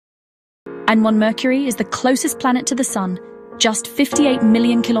And Mercury is the closest planet to the Sun, just 58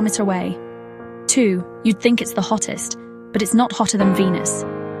 million kilometers away. 2. You'd think it's the hottest, but it's not hotter than Venus.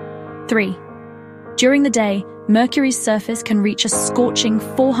 3. During the day, Mercury's surface can reach a scorching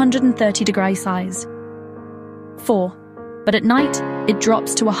 430 degrees Celsius. 4. But at night, it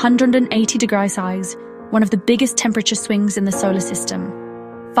drops to 180 degrees Celsius, one of the biggest temperature swings in the solar system.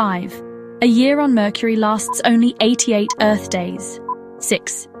 5. A year on Mercury lasts only 88 Earth days.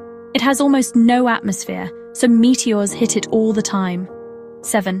 6. It has almost no atmosphere, so meteors hit it all the time.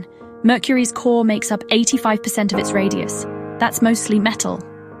 7. Mercury's core makes up 85% of its radius. That's mostly metal.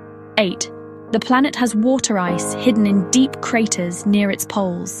 8. The planet has water ice hidden in deep craters near its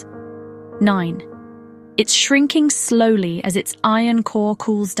poles. 9. It's shrinking slowly as its iron core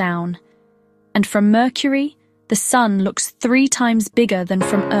cools down. And from Mercury, the Sun looks 3 times bigger than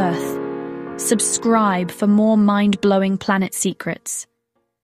from Earth. Subscribe for more mind-blowing planet secrets.